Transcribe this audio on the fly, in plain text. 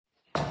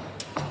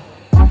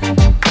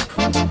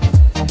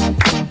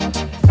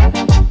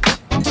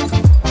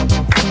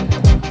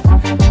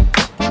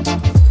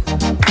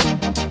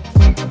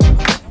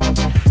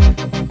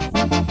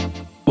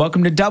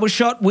Welcome to Double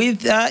Shot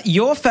with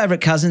your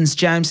favourite cousins,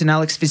 James and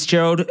Alex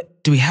Fitzgerald.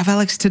 Do we have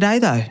Alex today,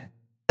 though?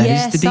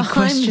 That is the big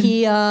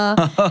question.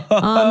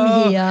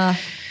 I'm here.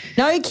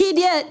 No kid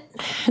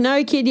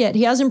yet.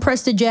 He hasn't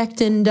pressed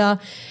eject, and I'm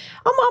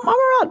all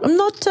right. I'm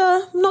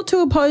not too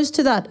opposed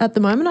to that at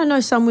the moment. I know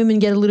some women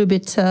get a little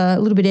bit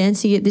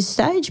antsy at this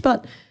stage,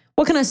 but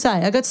what can I say?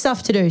 I got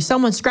stuff to do.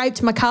 Someone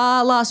scraped my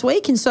car last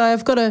week, and so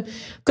I've got to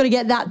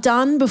get that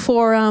done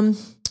before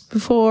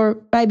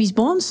baby's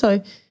born.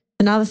 So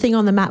another thing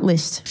on the mat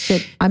list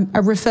that I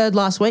referred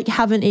last week.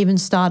 Haven't even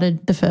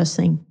started the first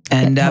thing.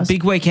 And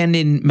big weekend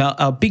in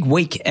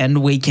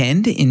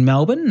weekend in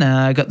Melbourne.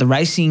 Got the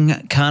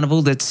racing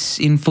carnival that's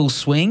in full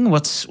swing.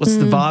 What's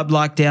the vibe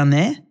like down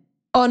there?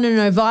 Oh no,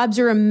 vibes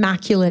are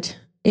immaculate.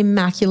 We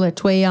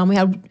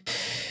had.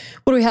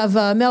 What do we have?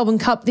 Melbourne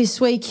Cup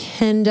this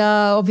week, and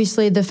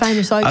obviously the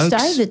famous Oaks Day.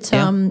 That's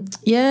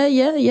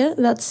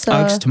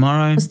Oaks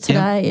tomorrow. That's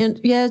today,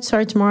 and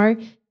tomorrow.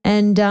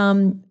 And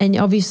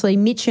obviously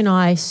Mitch and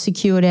I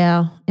secured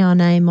our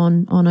name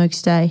on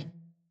Oaks Day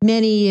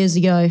many years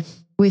ago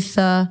with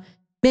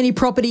many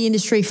property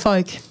industry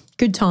folk.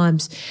 Good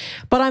times.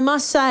 But I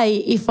must say,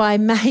 if I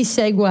may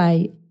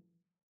segue,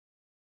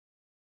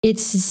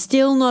 it's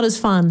still not as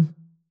fun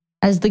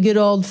as the good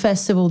old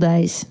festival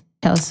days.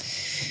 Oh,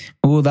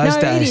 those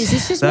days. It is.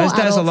 It's just those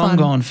more days are long fun.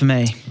 gone for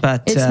me.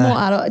 But it's more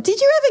adult. Did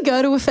you ever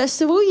go to a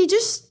festival? You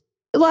just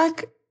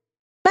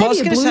maybe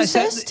a blues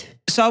fest?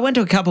 So I went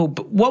to a couple.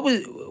 But what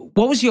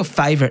was your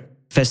favourite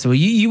festival?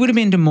 You would have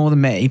been to more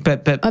than me,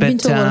 but I've been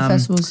to a lot of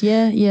festivals.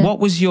 Yeah. What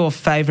was your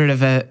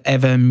favourite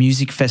ever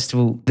music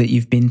festival that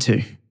you've been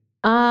to?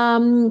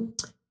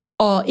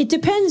 It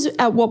depends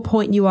at what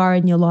point you are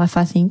in your life.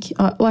 I think.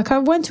 I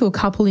went to a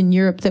couple in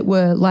Europe that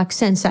were like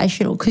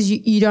sensational because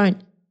you don't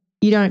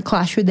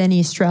clash with any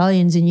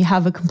Australians, and you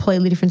have a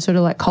completely different sort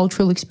of like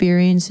cultural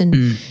experience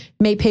and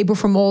meet people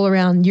from all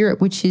around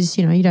Europe, which is,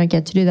 you don't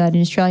get to do that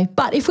in Australia.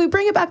 But if we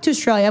bring it back to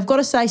Australia, I've got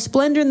to say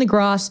Splendour in the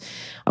Grass,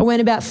 I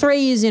went about 3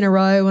 years in a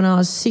row when I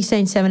was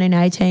 16, 17,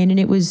 18, and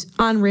it was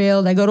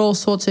unreal. They got all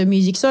sorts of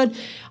music. So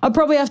I'd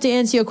probably have to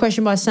answer your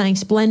question by saying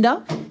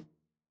Splendour.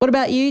 What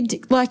about you?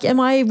 Am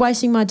I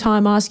wasting my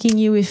time asking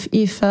you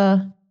if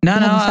No,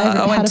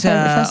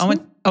 I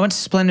went to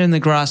Splendour in the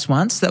Grass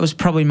once. That was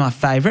probably my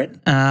favourite.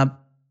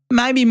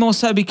 Maybe more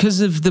so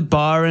because of the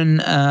Byron,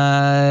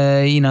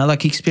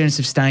 experience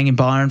of staying in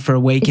Byron for a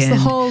weekend.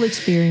 It's the whole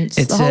experience.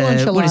 It's the whole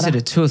enchilada. What is it?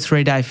 A 2 or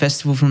 3 day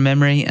festival from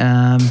memory.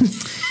 I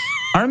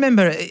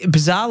remember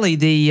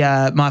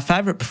bizarrely my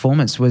favourite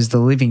performance was The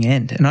Living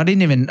End, and I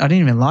didn't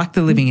even like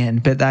The Living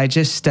End, but they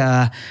just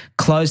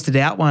closed it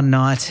out one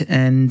night,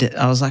 and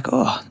I was like,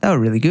 oh, they were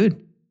really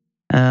good.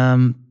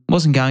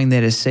 Wasn't going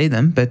there to see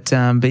them, but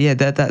yeah,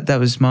 that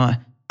was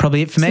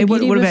probably it for me.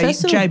 What about you,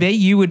 JB?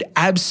 You would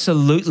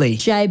absolutely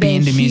be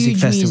into music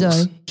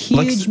festivals.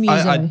 Huge muso.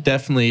 I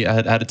definitely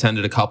had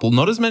attended a couple.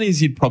 Not as many as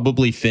you'd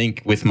probably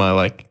think with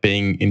my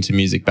being into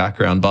music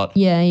background, but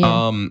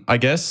I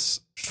guess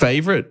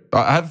favorite.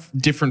 I have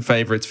different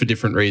favorites for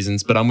different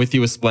reasons, but I'm with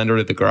you with Splendour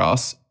at the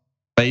Grass,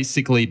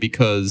 basically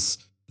because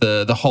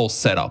the whole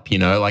setup.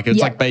 It's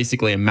like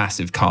basically a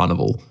massive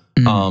carnival.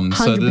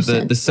 So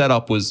the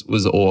setup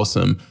was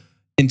awesome.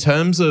 In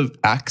terms of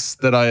acts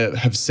that I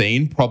have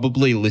seen,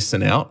 probably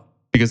Listen Out,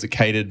 because it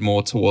catered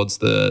more towards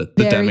the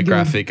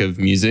demographic of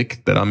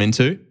music that I'm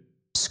into.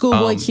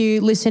 Schoolboy Q,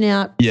 Listen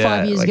Out,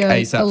 5 years ago.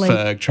 A$AP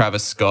Ferg,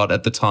 Travis Scott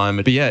at the time.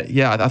 But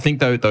yeah, I think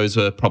those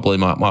were probably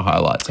my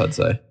highlights, I'd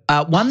say.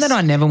 One that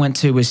I never went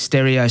to was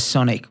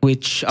Stereosonic,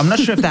 which I'm not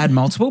sure if they had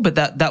multiple, but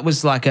that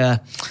was like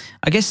a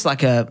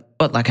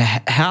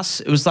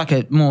house. It was like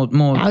a more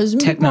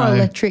techno. More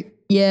electric.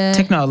 Yeah.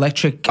 Techno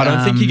electric. I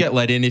don't think you get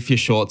let in if your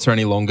shorts are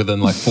any longer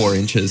than 4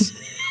 inches.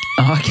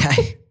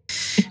 Okay.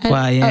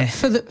 Well, yeah.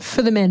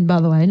 For the men,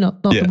 by the way,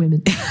 not the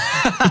women.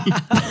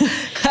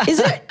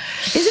 Isn't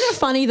it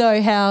funny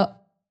though how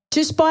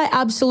just by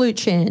absolute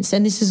chance,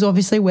 and this is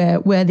obviously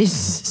where this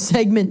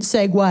segment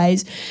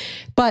segues,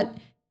 but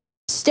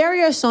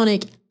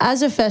Stereosonic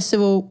as a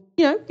festival,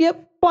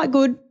 quite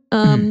good.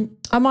 I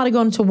might have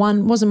gone to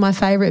one, wasn't my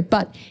favourite,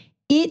 but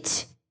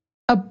it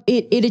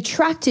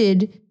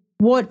attracted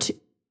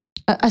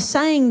a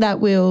saying that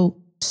will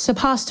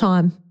surpass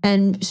time,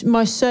 and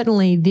most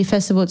certainly the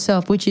festival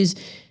itself, which is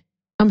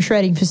I'm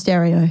shredding for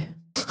stereo.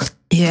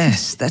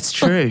 Yes, that's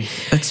true.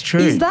 That's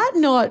true. Is that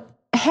not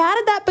 – how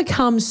did that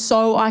become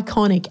so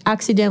iconic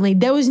accidentally?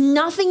 There was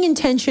nothing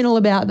intentional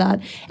about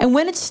that. And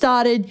when it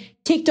started,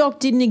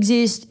 TikTok didn't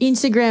exist,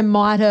 Instagram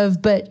might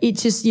have, but it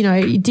just,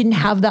 it didn't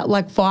have that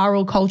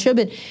viral culture.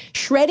 But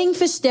shredding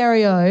for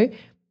stereo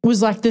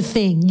was the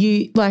thing.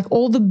 You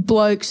all the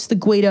blokes, the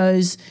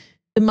Guidos,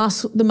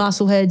 the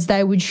muscle heads,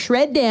 they would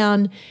shred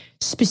down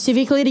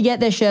specifically to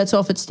get their shirts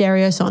off at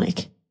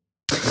Stereosonic.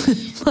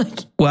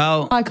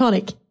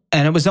 Iconic.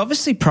 And it was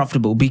obviously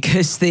profitable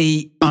because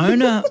the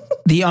owner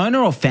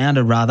or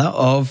founder rather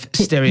of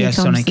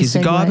Stereosonic is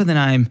a guy by the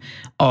name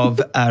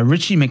of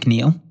Richie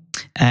McNeil.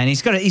 And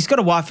he's got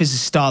a wife who's a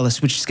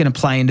stylist, which is going to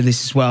play into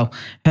this as well.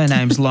 Her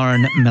name's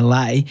Lauren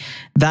Millay.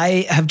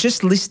 They have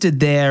just listed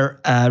their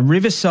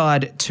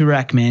Riverside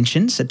Toorak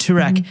mansion. So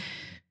Toorak,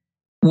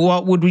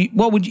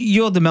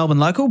 you're the Melbourne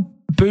local,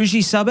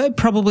 bougie suburb,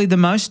 probably the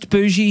most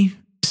bougie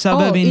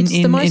suburb in Melbourne.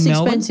 It's the most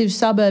expensive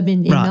suburb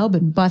in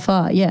Melbourne by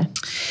far, yeah.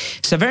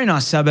 So very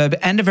nice suburb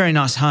and a very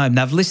nice home.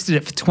 They've listed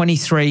it for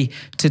 $23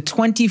 to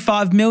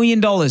 $25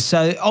 million.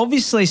 So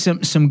obviously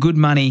some good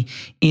money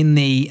in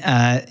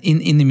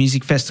the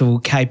music festival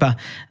caper.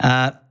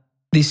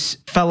 This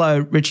fellow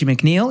Richie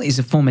McNeil is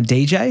a former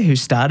DJ who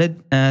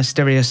started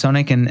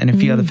Stereosonic and a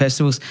few other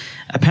festivals.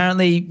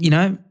 Apparently,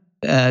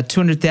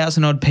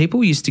 200,000 odd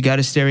people used to go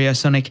to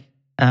Stereosonic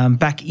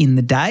back in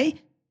the day.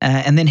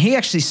 And then he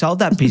actually sold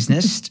that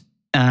business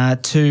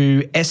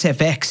to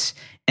SFX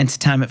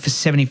Entertainment for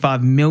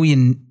 $75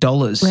 million.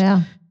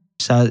 Wow.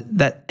 So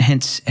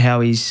hence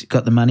how he's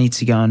got the money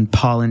to go and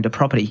pile into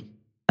property.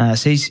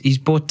 So he's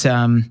bought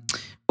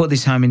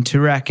this home in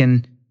Toorak,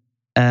 and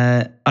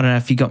I don't know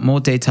if you got more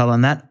detail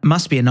on that.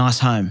 Must be a nice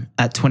home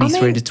at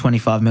 23 to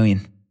 25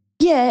 million.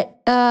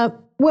 Yeah.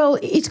 Well,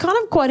 it's kind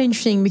of quite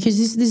interesting because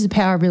this is the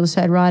power of real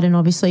estate, right? And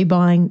obviously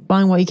buying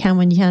what you can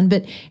when you can.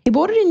 But he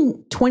bought it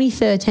in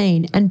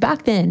 2013, and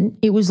back then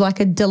it was like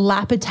a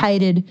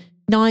dilapidated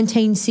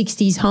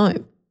 1960s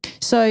home.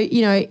 So,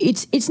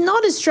 it's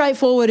not as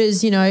straightforward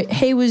as,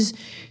 he was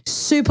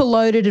super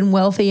loaded and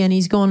wealthy and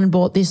he's gone and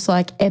bought this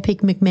like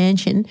epic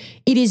McMansion.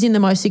 It is in the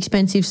most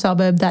expensive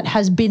suburb that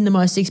has been the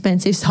most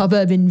expensive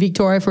suburb in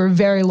Victoria for a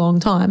very long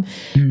time.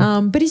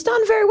 But he's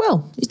done very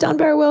well. He's done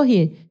very well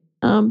here.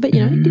 But, he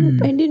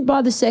didn't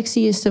buy the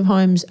sexiest of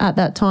homes at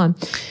that time.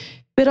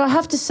 But I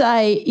have to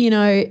say,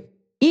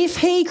 if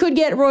he could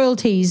get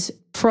royalties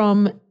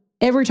from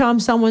every time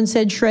someone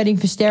said shredding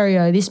for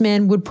stereo, this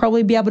man would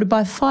probably be able to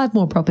buy 5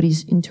 more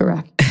properties in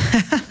Toorak.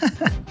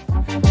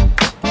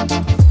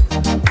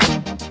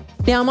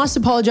 Now, I must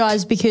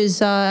apologise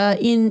because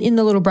in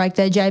the little break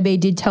there, JB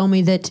did tell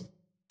me that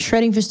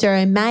shredding for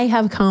stereo may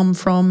have come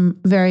from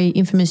very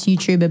infamous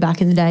YouTuber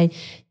back in the day,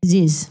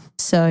 Ziz.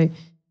 So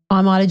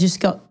I might have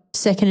just got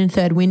second and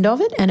third wind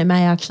of it, and it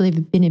may actually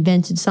have been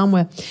invented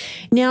somewhere.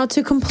 Now,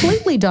 to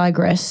completely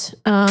digress,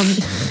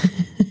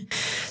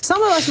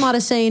 some of us might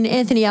have seen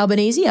Anthony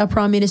Albanese, our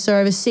Prime Minister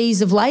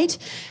overseas of late.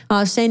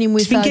 I've seen him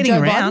with Joe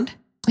Biden.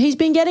 He's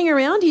been getting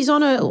around. He's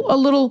on a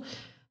little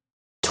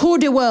tour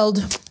de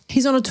world.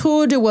 He's on a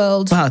tour de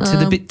world. Wow, to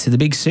the big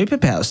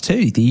superpowers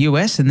too, the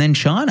US and then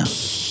China.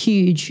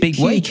 Huge. Big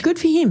week. Good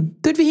for him.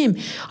 Good for him.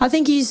 I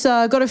think he's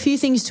got a few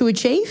things to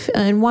achieve,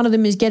 and one of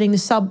them is getting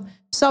the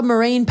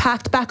submarine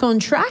pact back on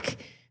track,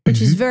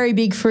 which is very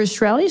big for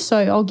Australia. So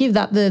I'll give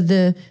that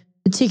the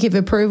tick of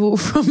approval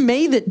from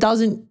me. That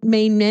doesn't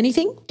mean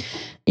anything.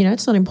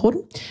 It's not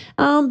important.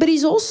 But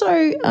he's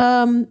also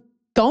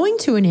going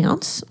to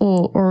announce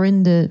or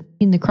in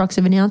the crux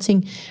of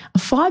announcing a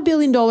 $5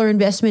 billion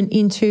investment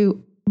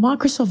into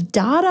Microsoft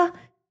data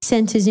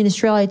centres in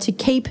Australia to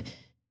keep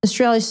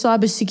Australia's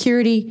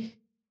cybersecurity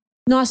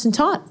nice and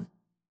tight.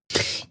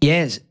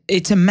 Yes,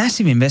 it's a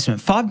massive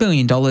investment, $5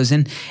 billion.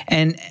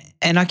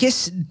 And I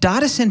guess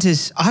data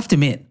centres, I have to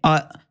admit,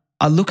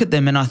 I look at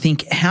them and I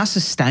think, how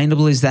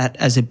sustainable is that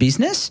as a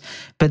business?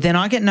 But then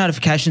I get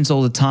notifications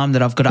all the time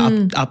that I've got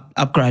to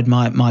upgrade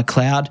my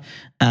cloud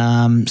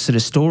sort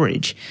of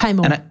storage. Pay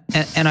more.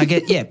 And I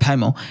get, pay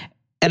more.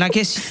 And I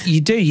guess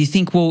you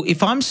think, well,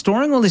 if I'm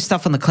storing all this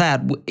stuff on the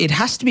cloud, it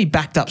has to be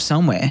backed up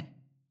somewhere.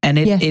 And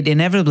it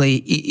inevitably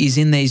is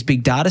in these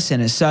big data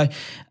centers. So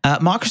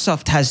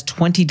Microsoft has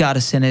 20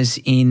 data centers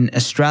in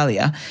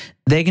Australia.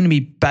 They're going to be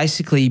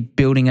basically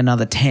building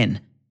another 10.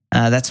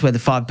 That's where the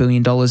 $5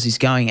 billion is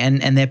going.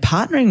 And they're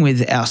partnering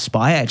with our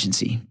spy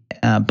agency,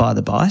 by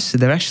the by. So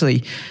they're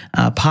actually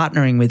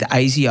partnering with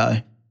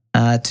ASIO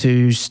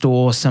to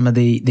store some of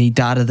the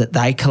data that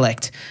they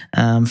collect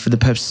for the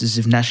purposes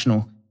of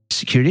national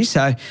security.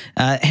 So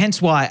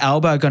hence why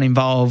Albo got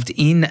involved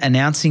in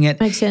announcing it.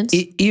 Makes sense.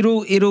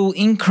 It'll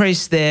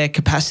increase their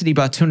capacity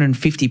by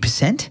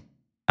 250%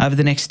 over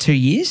the next 2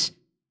 years.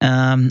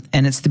 And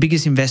it's the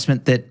biggest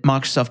investment that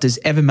Microsoft has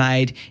ever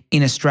made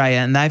in Australia,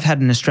 and they've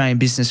had an Australian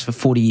business for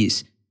 40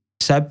 years.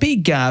 So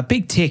big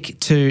tick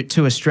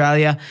to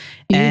Australia.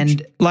 Huge.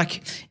 And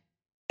like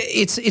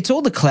it's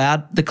all the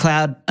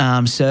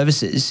cloud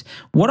services.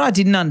 What I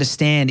didn't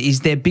understand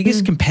is their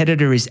biggest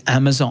competitor is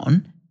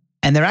Amazon.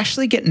 And they're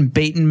actually getting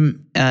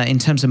beaten in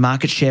terms of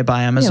market share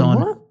by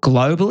Amazon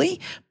globally,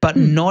 but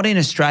not in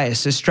Australia.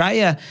 So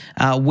Australia,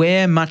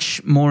 we're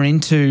much more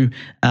into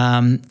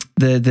the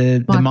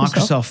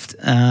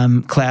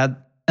Microsoft cloud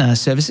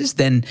services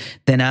than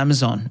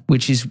Amazon,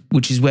 which is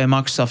where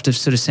Microsoft have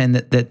sort of saying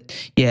that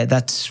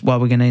that's why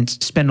we're going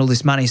to spend all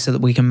this money so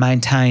that we can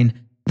maintain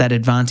that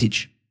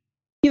advantage.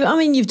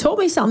 You've taught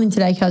me something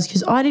today, Cuz,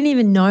 because I didn't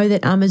even know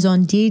that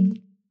Amazon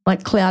did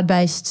like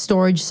cloud-based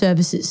storage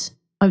services.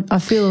 I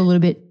feel a little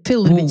bit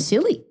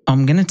silly.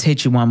 I'm going to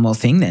teach you one more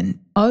thing then.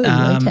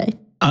 Oh, okay.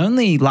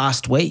 Only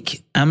last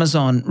week,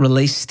 Amazon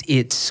released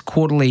its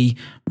quarterly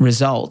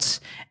results,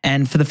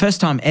 and for the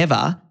first time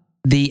ever,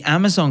 the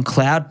Amazon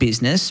cloud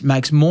business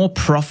makes more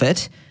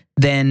profit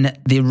than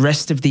the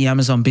rest of the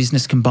Amazon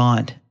business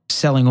combined,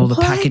 selling all the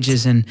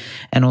packages and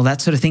all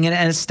that sort of thing.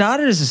 And it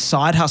started as a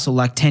side hustle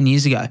like 10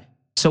 years ago.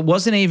 So it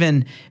wasn't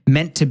even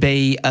meant to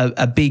be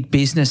a big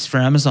business for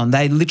Amazon.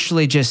 They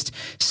literally just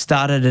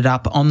started it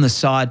up on the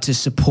side to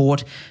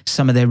support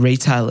some of their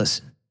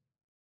retailers.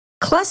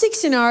 Classic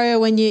scenario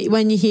when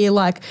you hear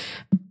like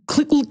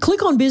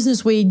click on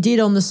business we did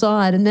on the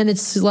side, and then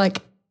it's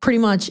like pretty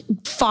much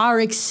far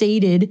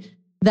exceeded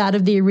that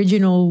of the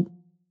original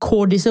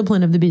core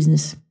discipline of the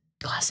business.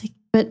 Classic.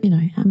 But,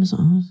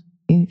 Amazon was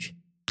huge.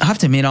 I have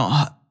to admit,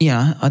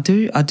 I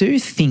do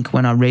think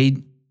when I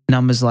read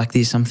numbers like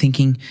this, I'm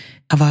thinking,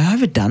 have I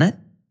overdone it?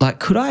 Like,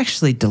 could I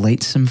actually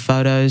delete some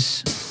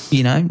photos,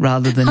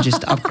 rather than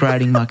just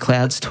upgrading my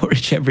cloud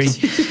storage every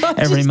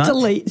month?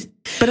 Delete.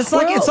 But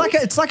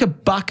it's like a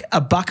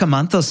buck a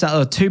month or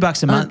so, or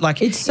 $2 a month.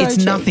 Like it's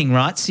nothing,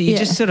 right? So you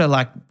just sort of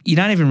like, you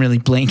don't even really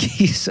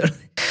blink. You sort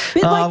of,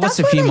 what's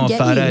a few more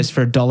photos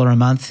for $1 a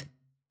month?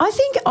 I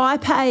think I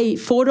pay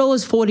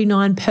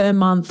 $4.49 per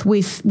month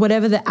with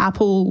whatever the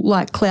Apple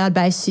like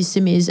cloud-based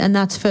system is, and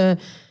that's for,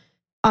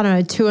 I don't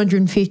know,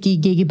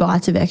 250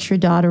 gigabytes of extra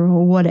data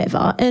or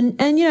whatever. And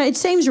it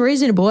seems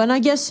reasonable. And I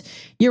guess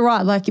you're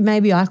right. Like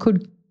maybe I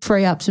could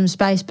free up some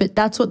space, but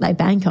that's what they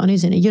bank on,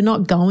 isn't it? You're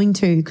not going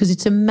to, because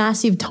it's a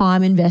massive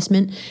time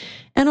investment.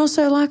 And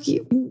also like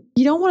you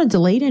don't want to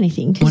delete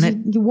anything because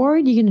you're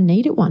worried you're going to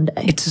need it one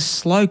day. It's a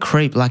slow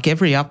creep. Like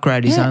every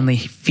upgrade is only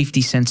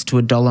 50 cents to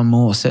 $1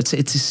 more. So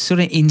it's sort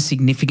of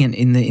insignificant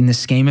in the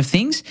scheme of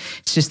things.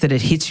 It's just that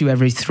it hits you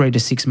every 3 to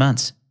 6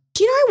 months.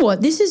 Do you know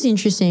what? This is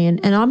interesting,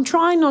 and I'm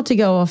trying not to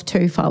go off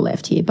too far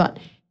left here, but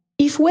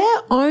if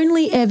we're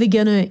only ever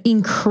going to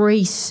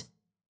increase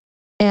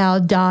our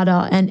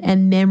data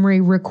and memory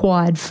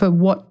required for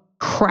what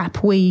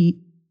crap we,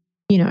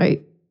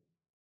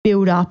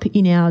 build up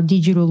in our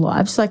digital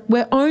lives, like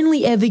we're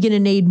only ever going to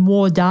need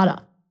more data.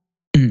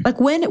 Like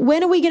when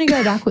are we going to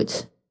go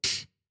backwards?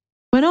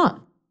 We're not.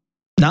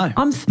 No,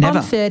 I'm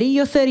 30,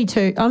 you're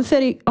 32. I'm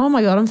 30. Oh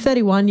my God, I'm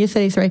 31, you're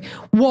 33.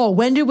 Whoa,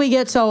 when did we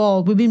get so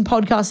old? We've been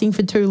podcasting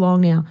for too long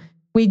now.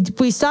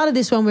 We started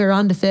this when we were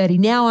under 30.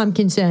 Now I'm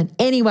concerned.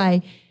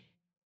 Anyway,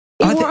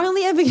 we're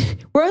only ever going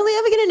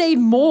to need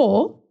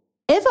more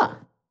ever.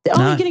 They're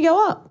only going to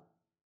go up.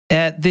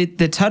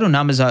 The total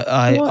numbers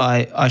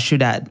I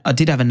should add, I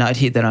did have a note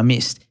here that I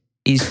missed,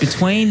 is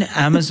between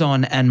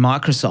Amazon and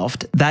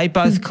Microsoft, they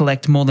both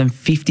collect more than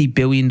 $50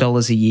 billion a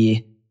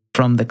year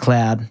from the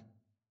cloud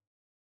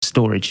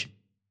storage.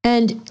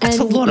 And that's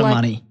a lot of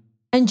money.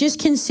 And just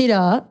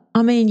consider,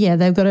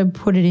 they've got to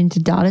put it into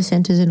data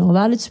centers and all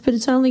that.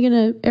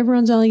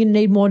 Everyone's only going to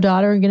need more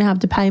data and going to have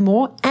to pay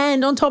more.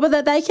 And on top of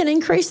that, they can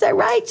increase their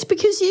rates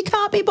because you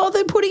can't be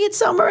bothered putting it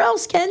somewhere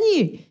else, can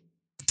you?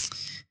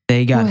 There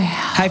you go.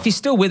 Wow. Hey, if you're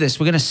still with us,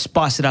 we're going to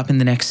spice it up in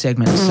the next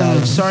segment. So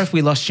sorry if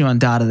we lost you on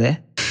data there.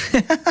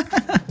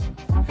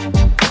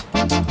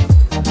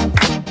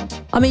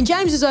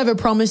 James has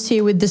overpromised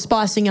here with the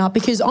spicing up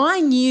because I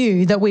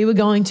knew that we were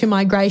going to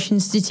migration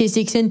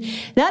statistics, and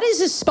that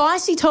is a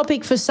spicy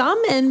topic for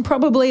some and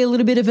probably a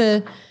little bit of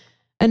an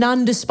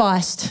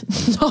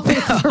underspiced topic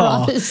for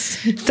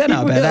others. Don't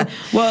know about that.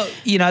 Well,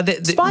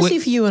 spicy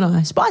for you and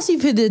I. Spicy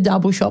for the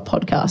Double Shot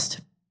podcast.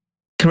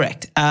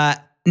 Correct.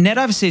 Net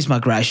overseas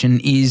migration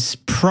is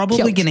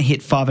probably going to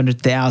hit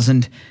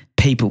 500,000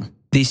 people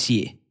this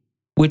year,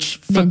 which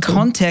for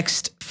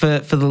context for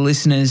the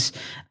listeners,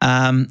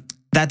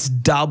 that's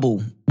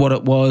double what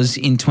it was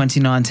in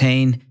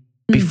 2019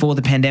 before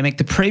the pandemic.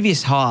 The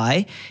previous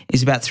high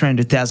is about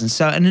 300,000.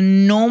 So an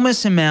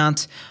enormous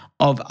amount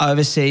of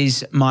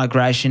overseas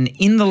migration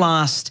in the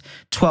last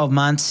 12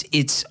 months.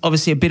 It's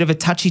obviously a bit of a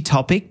touchy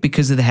topic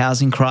because of the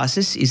housing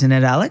crisis, isn't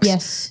it, Alex?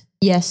 Yes.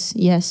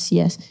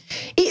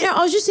 I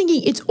was just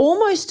thinking it's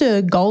almost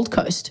a Gold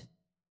Coast.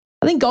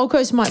 I think Gold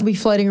Coast might be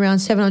floating around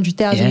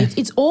 700,000. Yeah.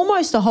 It's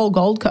almost a whole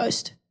Gold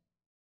Coast.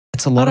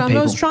 It's a lot of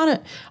people.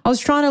 I was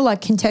trying to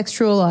like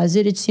contextualize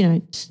it. It's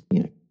a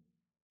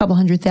couple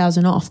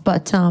 100,000 off,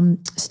 but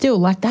still,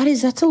 like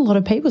that's a lot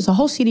of people. It's a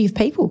whole city of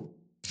people.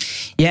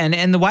 Yeah,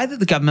 and the way that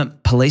the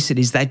government police it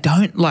is they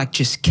don't like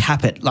just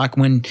cap it. Like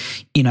when,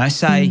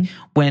 say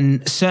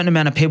when a certain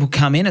amount of people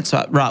come in, it's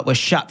like, right, we're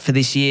shut for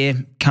this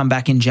year, come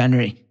back in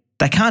January.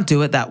 They can't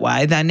do it that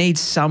way. They need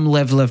some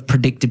level of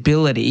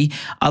predictability.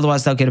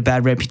 Otherwise, they'll get a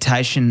bad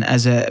reputation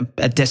as a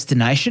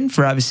destination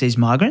for overseas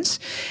migrants.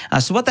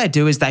 So what they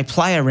do is they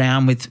play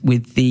around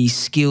with the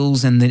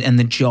skills and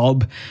the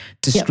job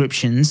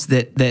descriptions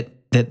that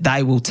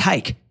they will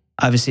take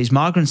overseas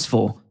migrants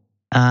for.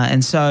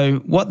 And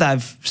so what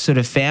they've sort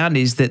of found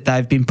is that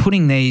they've been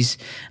putting these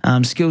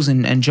skills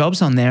and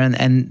jobs on there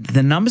and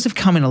the numbers have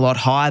come in a lot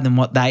higher than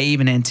what they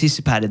even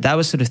anticipated. They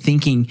were sort of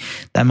thinking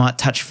they might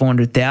touch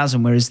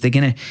 400,000, whereas they're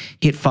going to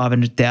hit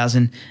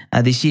 500,000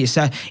 this year.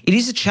 So it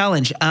is a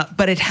challenge,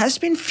 but it has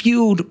been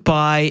fueled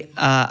by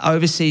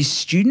overseas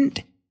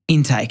student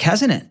intake,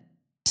 hasn't it?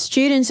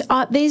 Students,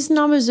 these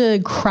numbers are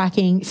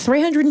cracking.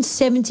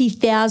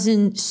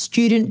 370,000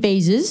 student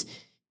visas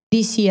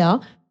this year.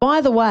 by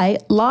the way,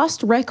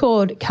 last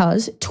record,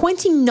 cuz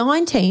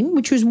 2019,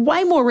 which was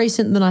way more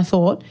recent than I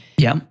thought.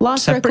 Yeah.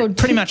 Last so record.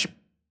 Pretty much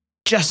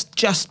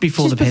just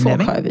before the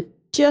pandemic. COVID.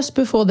 Just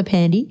before the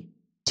pandy.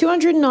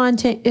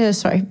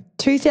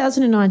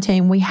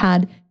 2019, we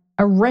had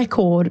a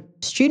record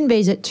student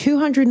visa,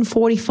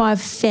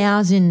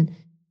 245,000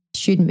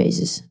 student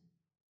visas.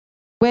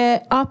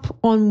 We're up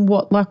on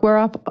we're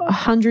up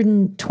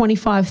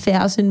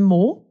 125,000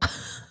 more.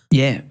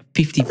 Yeah,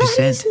 50%. That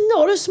is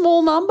not a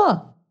small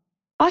number.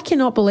 I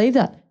cannot believe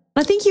that.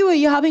 I think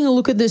you're having a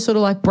look at this sort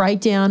of like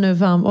breakdown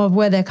of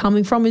where they're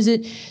coming from. Is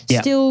it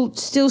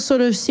still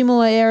sort of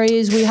similar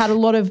areas? We had a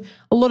lot of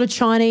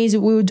Chinese.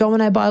 We were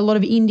dominated by a lot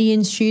of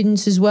Indian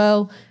students as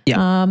well.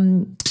 Yeah.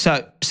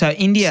 So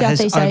India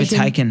has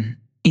overtaken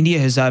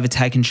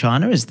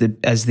China as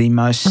the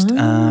most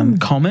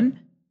common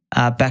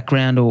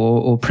background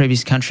or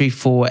previous country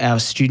for our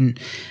student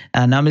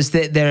numbers.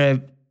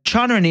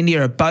 China and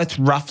India are both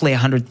roughly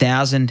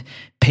 100,000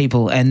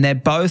 people, and they're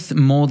both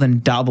more than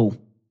double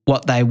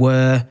what they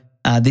were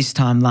this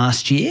time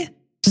last year.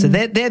 So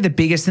they're the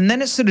biggest, and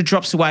then it sort of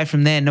drops away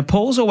from there.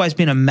 Nepal's always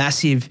been a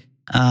massively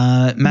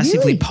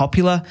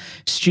popular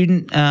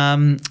student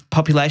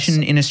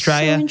population in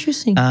Australia. So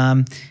interesting.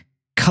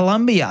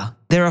 Colombia,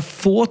 there are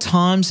 4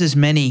 times as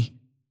many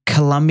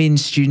Colombian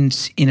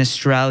students in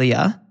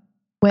Australia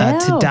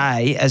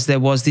today as there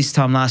was this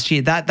time last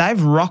year. That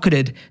they've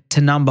rocketed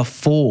to number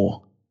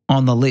 4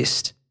 on the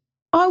list.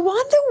 I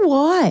wonder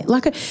why.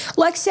 Like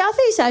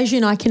Southeast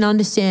Asian, I can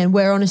understand.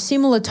 We're on a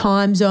similar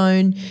time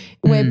zone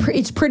where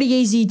it's pretty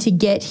easy to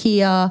get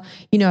here.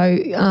 You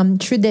know,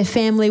 should their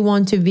family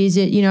want to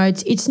visit, you know,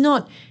 it's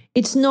not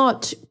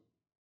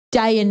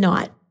day and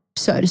night,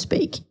 so to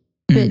speak.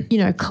 But, you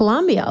know,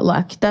 Colombia,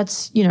 like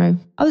that's, you know,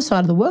 other side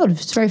of the world.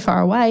 It's very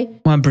far away.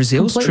 Well, and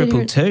Brazil's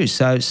tripled too.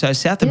 So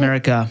South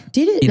America,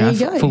 did it? You know,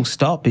 there you go. Full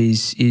stop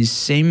is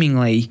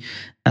seemingly,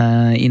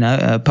 you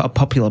know, a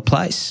popular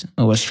place,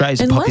 or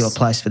Australia's a popular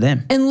place for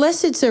them.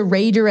 Unless it's a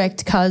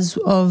redirect because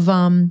of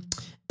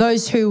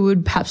those who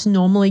would perhaps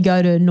normally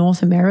go to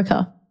North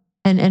America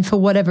and for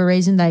whatever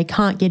reason they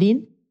can't get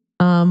in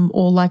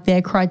or like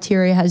their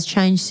criteria has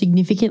changed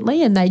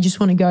significantly and they just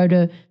want to go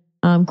to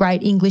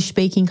great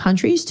English-speaking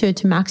countries to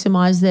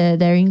maximise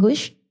their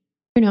English.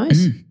 Who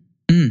knows?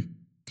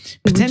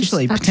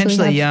 Potentially.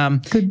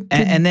 Good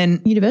and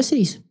then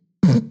universities.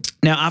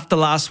 Now, after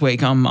last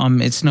week,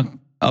 it's not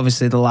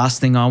obviously the last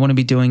thing I want to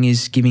be doing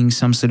is giving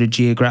some sort of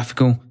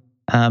geographical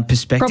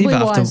perspective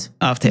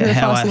after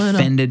how I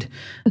offended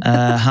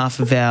half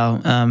of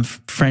our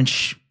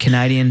French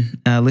Canadian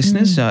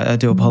listeners. So I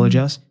do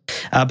apologise.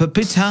 But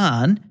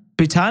Bhutan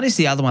is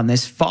the other one.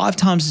 There's 5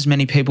 times as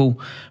many people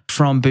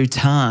from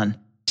Bhutan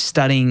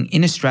studying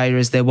in Australia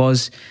as there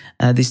was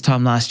this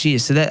time last year.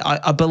 So that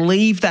I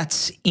believe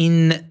that's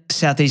in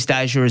Southeast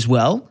Asia as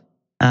well,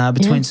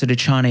 between sort of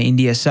China,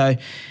 India. So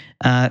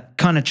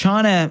kind of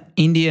China,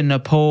 India,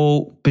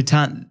 Nepal,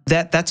 Bhutan,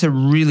 that's a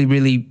really,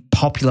 really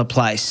popular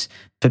place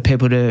for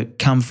people to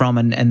come from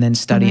and then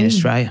study in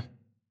Australia.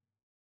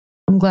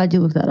 I'm glad you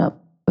looked that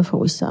up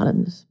before we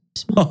started this.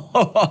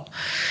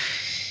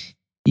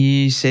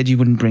 You said you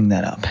wouldn't bring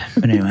that up,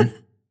 but anyway.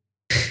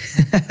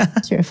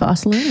 You're a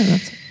fast learner.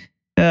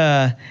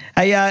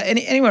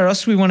 Anywhere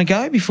else we want to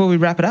go before we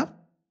wrap it up?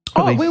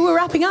 Probably. We were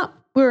wrapping up.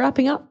 Probably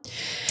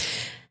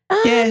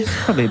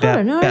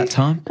about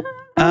time.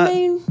 I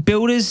mean,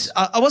 builders.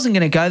 I wasn't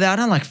going to go there. I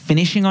don't like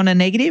finishing on a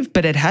negative,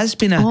 but it has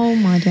been oh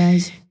my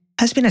days,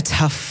 has been a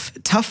tough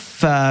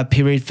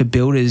period for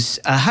builders.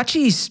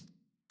 It's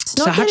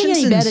not getting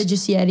any better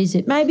just yet, is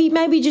it?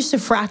 Maybe just a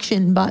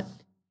fraction, but.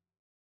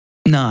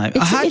 No,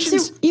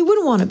 you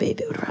wouldn't want to be a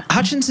builder. Right?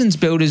 Hutchinson's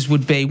builders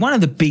would be one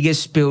of the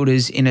biggest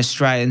builders in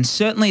Australia, and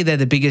certainly they're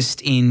the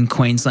biggest in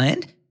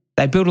Queensland.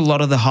 They build a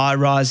lot of the high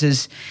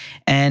rises,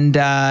 and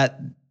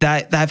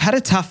they've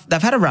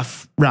had a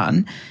rough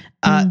run.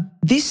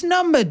 This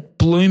number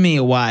blew me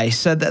away.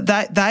 So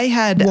that they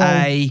had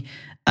a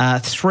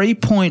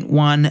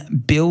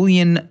 $3.1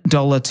 billion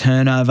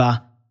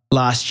turnover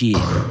last year.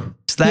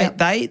 So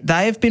they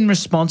have been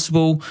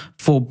responsible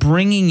for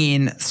bringing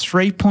in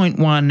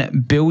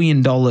 $3.1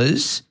 billion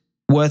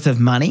worth of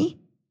money.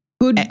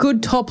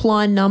 Good top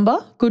line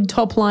number.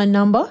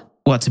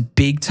 Well, it's a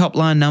big top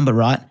line number,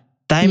 right?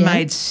 They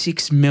made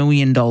 $6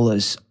 million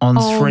on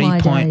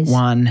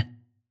 $3.1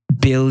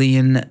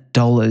 billion.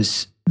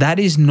 That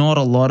is not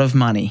a lot of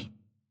money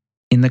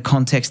in the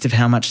context of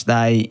how much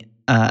they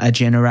are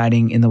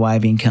generating in the way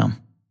of income.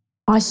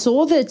 I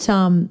saw that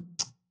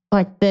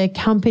like the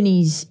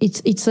companies,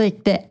 it's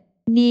like the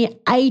near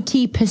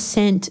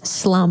 80%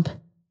 slump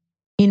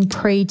in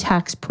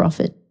pre-tax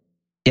profit.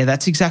 Yeah,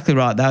 that's exactly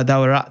right. They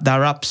were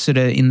up sort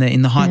of in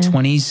the high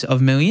 20s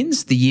of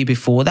millions the year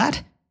before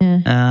that.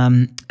 Yeah.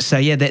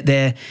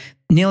 They're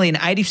nearly an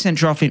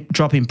 80%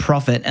 drop in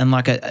profit and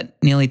like a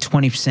nearly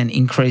 20%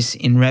 increase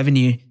in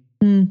revenue.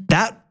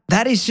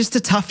 That is just a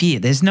tough year.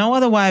 There's no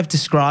other way of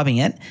describing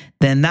it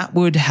than that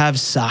would have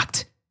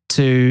sucked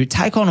to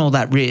take on all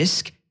that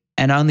risk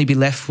and only be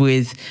left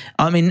with,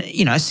 I mean,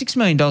 $6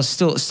 million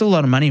still a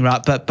lot of money,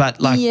 right? But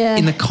like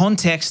in the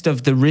context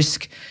of the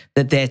risk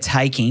that they're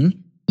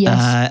taking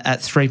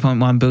at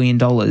 $3.1 billion,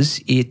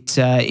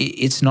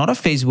 it's not a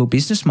feasible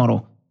business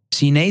model.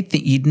 So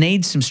you'd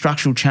need some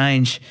structural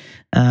change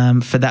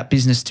for that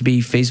business to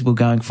be feasible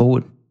going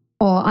forward.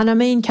 Oh, and I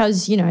mean,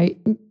 because, it's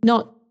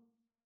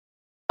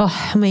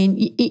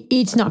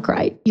not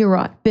great. You're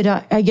right.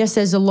 But I guess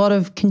there's a lot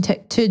of, to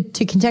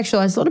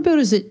contextualize, a lot of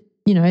builders that,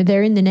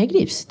 they're in the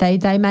negatives. They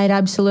made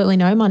absolutely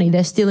no money.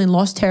 They're still in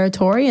lost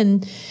territory,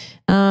 and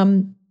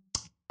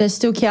they're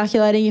still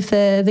calculating if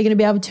they're going to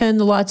be able to turn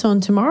the lights on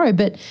tomorrow.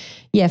 But,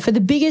 yeah, for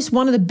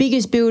one of the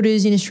biggest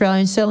builders in Australia,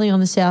 and certainly on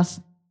the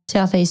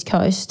southeast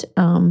coast,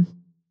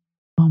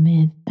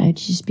 they'd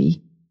just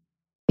be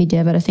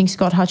dead. I think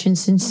Scott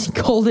Hutchinson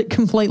called it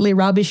completely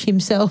rubbish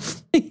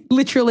himself.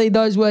 Literally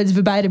those words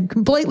verbatim,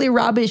 completely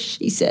rubbish,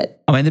 he said.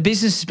 I mean, the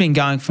business has been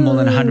going for more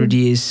than 100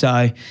 years.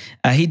 So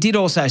he did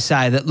also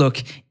say that,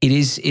 look, it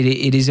is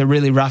a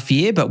really rough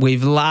year, but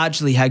we've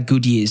largely had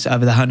good years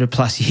over the 100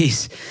 plus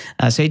years.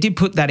 So he did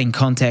put that in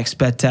context.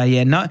 But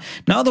no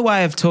other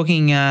way of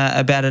talking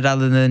about it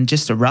other than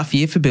just a rough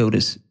year for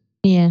builders.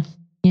 Yeah.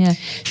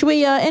 Should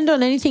we end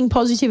on anything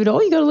positive at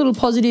all? You got a little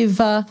positive...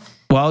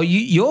 Well,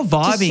 you're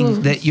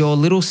vibing that your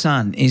little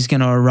son is going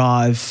to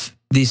arrive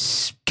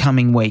this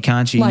coming week,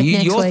 aren't you? Like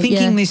you're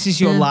thinking this is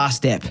your last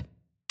step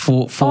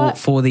for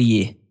the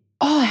year.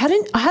 Oh, I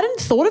hadn't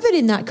thought of it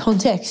in that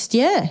context.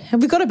 Yeah.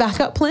 Have we got a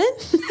backup plan?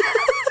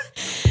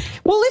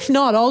 Well, if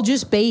not, I'll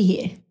just be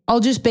here. I'll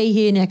just be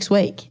here next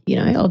week.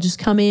 I'll just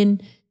come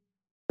in,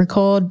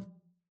 record,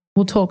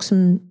 we'll talk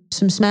some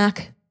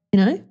smack,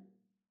 I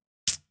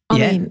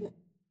mean,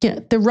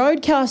 the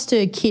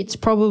Roadcaster kit's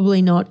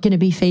probably not going to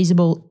be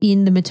feasible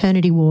in the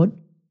maternity ward,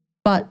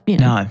 but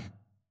no.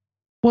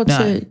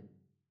 A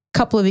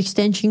couple of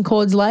extension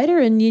cords later,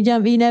 and you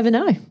never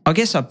know. I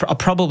guess I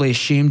probably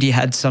assumed you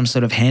had some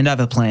sort of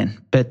handover plan,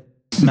 but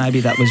maybe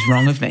that was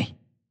wrong of me.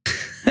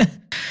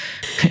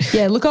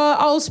 Yeah, look,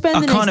 I'll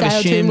spend the next day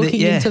or two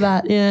looking into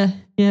that. Yeah,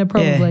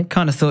 probably. Yeah,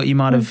 kind of thought you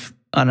might have,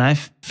 I don't know,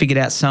 figured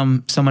out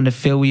someone to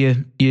fill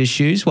your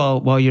shoes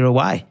while you're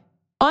away.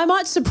 I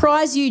might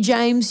surprise you,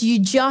 James. You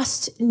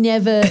just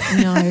never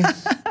know.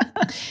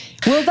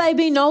 Will they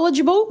be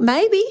knowledgeable?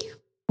 Maybe.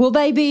 Will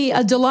they be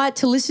a delight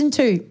to listen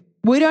to?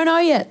 We don't know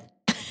yet.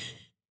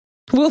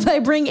 Will they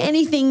bring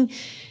anything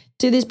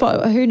to this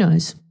podcast? Who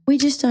knows? We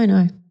just don't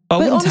know.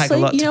 But honestly, take a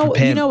lot to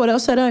prepare. You know what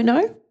else I don't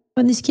know?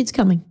 When this kid's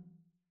coming.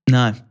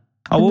 No.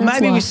 Oh, well,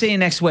 maybe we see you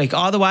next week.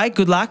 Either way,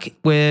 good luck.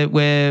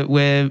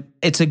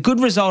 It's a good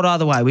result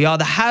either way. We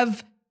either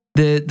have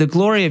the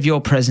glory of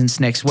your presence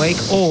next week,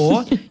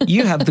 or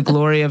you have the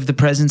glory of the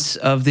presence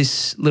of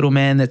this little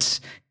man that's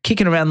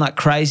kicking around like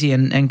crazy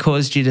and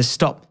caused you to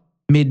stop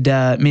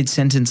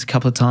mid-sentence a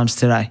couple of times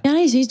today. Yeah,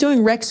 he's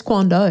doing Rex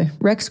Kwon Do in there.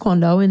 Rex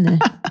Kwon Do.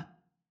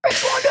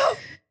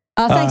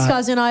 Thanks,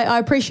 guys, and I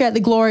appreciate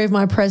the glory of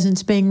my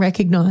presence being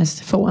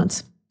recognised for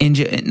once.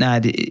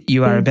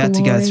 You are about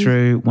to go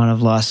through one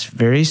of life's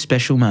very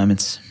special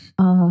moments.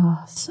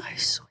 Oh, so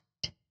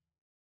sweet.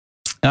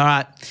 All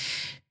right.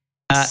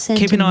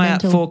 Keep an eye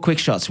out for quick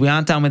shots. We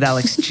aren't done with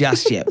Alex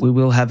just yet. We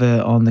will have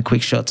her on the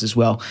quick shots as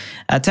well.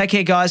 Take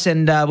care, guys,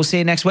 and we'll see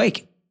you next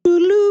week.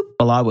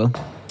 Well, I will.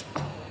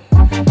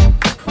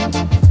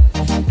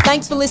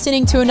 Thanks for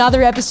listening to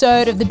another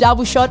episode of The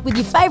Double Shot with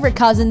your favourite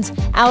cousins,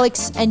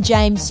 Alex and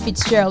James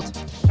Fitzgerald.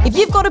 If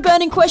you've got a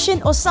burning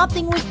question or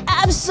something we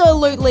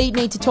absolutely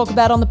need to talk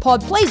about on the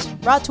pod, please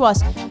write to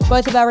us.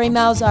 Both of our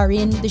emails are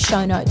in the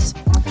show notes.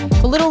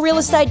 For little real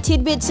estate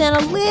tidbits and a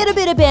little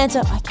bit of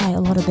banter, okay, a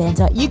lot of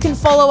banter, you can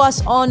follow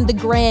us on the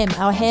gram.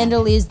 Our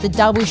handle is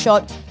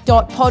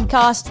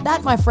thedoubleshot.podcast.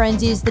 That, my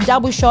friends, is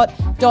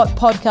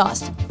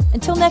thedoubleshot.podcast.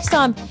 Until next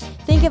time,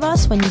 think of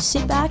us when you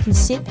sit back and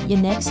sip your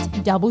next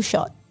double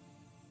shot.